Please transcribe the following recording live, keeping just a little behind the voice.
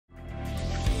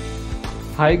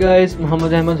Hi guys,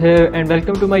 Muhammad Ahmad here and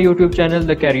welcome to my YouTube channel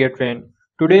The Career Train.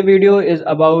 Today video is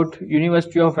about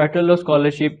University of Waterloo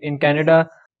Scholarship in Canada.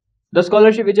 The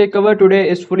scholarship which I cover today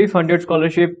is fully funded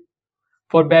scholarship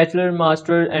for bachelor,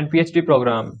 master and PhD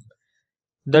program.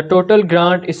 The total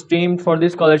grant streamed for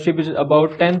this scholarship is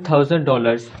about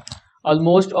 $10,000.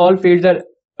 Almost all fields are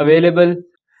available.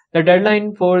 The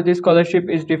deadline for this scholarship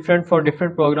is different for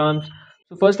different programs.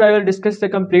 So first I will discuss the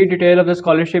complete detail of the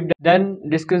scholarship, then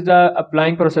discuss the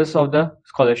applying process of the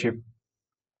scholarship.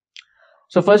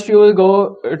 So first you will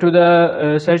go to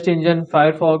the search engine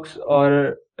Firefox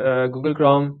or Google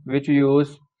Chrome which you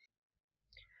use,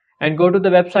 and go to the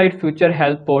website Future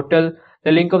Health Portal.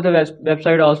 The link of the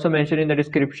website also mentioned in the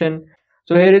description.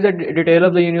 So here is the detail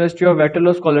of the University of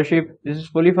Waterloo Scholarship. This is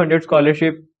fully funded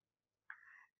scholarship.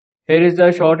 Here is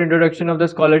the short introduction of the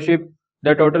scholarship.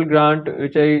 The total grant,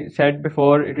 which I said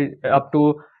before, it is up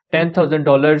to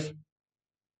 $10,000.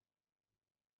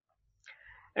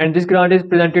 And this grant is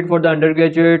presented for the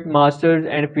undergraduate, master's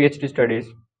and PhD studies.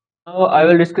 Now I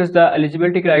will discuss the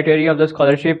eligibility criteria of the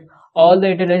scholarship. All the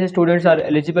international students are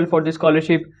eligible for this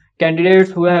scholarship. Candidates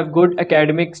who have good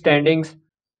academic standings,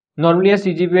 normally a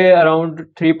CGPA around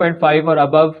 3.5 or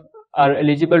above, are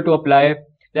eligible to apply.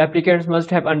 The applicants must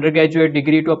have undergraduate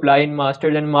degree to apply in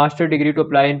master's and master degree to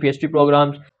apply in PhD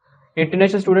programs.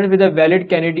 International students with a valid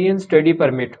Canadian study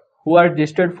permit who are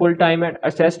registered full-time and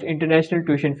assessed international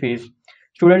tuition fees.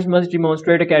 Students must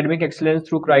demonstrate academic excellence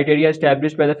through criteria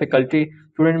established by the faculty.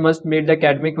 Students must meet the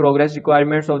academic progress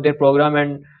requirements of their program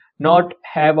and not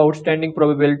have outstanding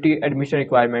probability admission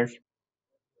requirements.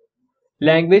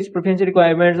 Language proficiency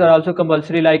requirements are also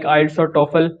compulsory, like IELTS or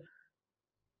TOEFL.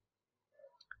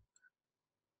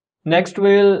 Next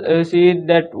we will see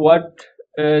that what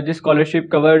this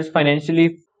scholarship covers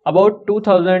financially. About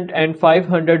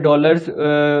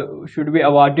 $2,500 should be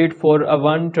awarded for a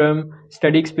one-term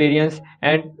study experience,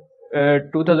 and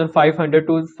 $2,500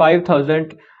 to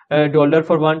 $5,000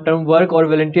 for one-term work or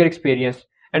volunteer experience,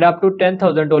 and up to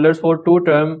 $10,000 for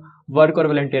two-term work or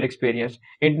volunteer experience.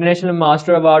 International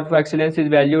Master Award for Excellence is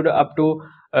valued up to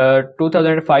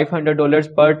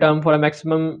 $2,500 per term for a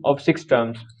maximum of 6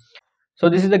 terms. So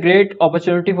this is a great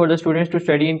opportunity for the students to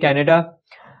study in Canada.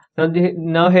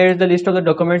 Now here is the list of the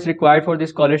documents required for this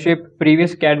scholarship.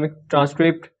 Previous academic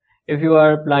transcript if you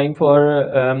are applying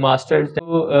for masters.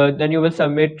 So, then you will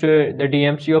submit the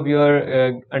DMC of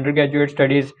your undergraduate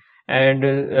studies, and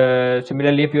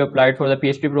similarly if you applied for the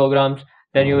PhD programs,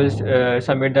 then you will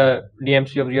submit the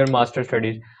DMC of your master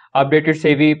studies. Updated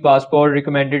CV, passport,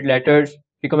 recommendation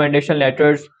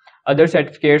letters, other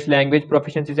certificates, language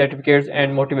proficiency certificates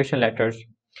and motivation letters.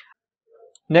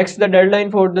 Next, the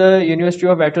deadline for the University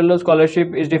of Waterloo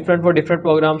Scholarship is different for different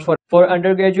programs. For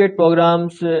undergraduate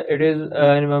programs, it is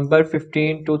November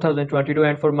 15, 2022,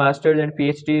 and for masters and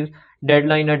PhDs,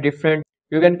 deadline are different.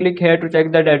 You can click here to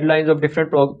check the deadlines of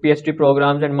different PhD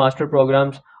programs and master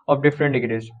programs of different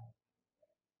degrees.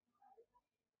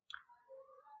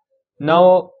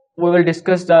 Now we will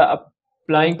discuss the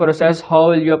applying process. How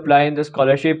will you apply in the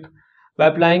scholarship? By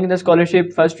applying in the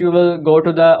scholarship, first you will go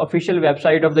to the official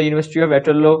website of the University of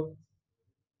Waterloo.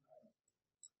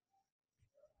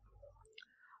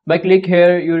 By click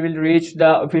here, you will reach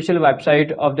the official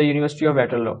website of the University of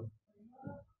Waterloo.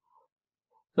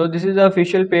 So this is the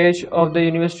official page of the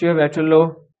University of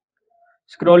Waterloo.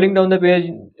 Scrolling down the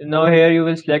page, now here you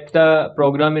will select the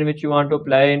program in which you want to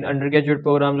apply, in undergraduate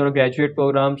programs or graduate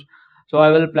programs. So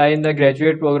I will apply in the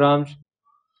graduate programs.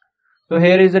 So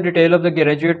here is the detail of the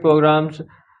graduate programs.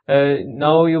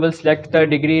 Now you will select the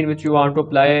degree in which you want to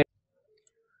apply.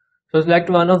 So select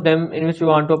one of them in which you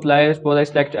want to apply. Suppose I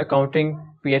select accounting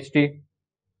PhD.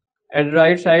 At the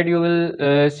right side you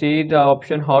will see the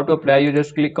option how to apply. You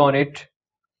just click on it.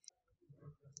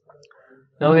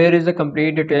 Now here is the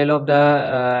complete detail of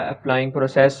the applying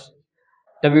process.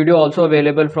 The video also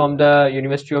available from the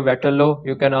University of Waterloo.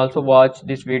 You can also watch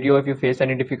this video if you face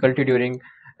any difficulty during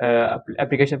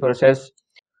application process.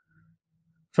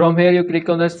 From here you click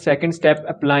on the second step,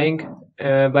 applying.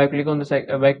 By click on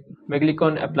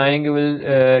applying, you will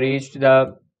reach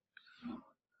the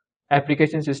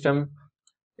application system.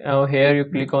 Now here you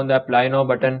click on the apply now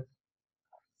button,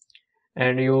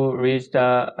 and you reach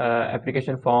the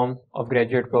application form of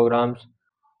graduate programs.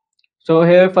 So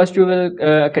here first you will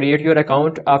create your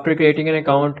account. After creating an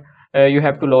account, you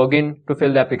have to log in to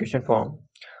fill the application form.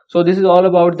 So this is all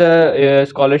about the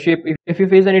scholarship. If you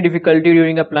face any difficulty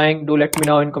during applying, do let me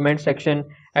know in comment section,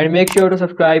 and make sure to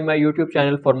subscribe my YouTube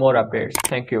channel for more updates.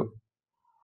 Thank you.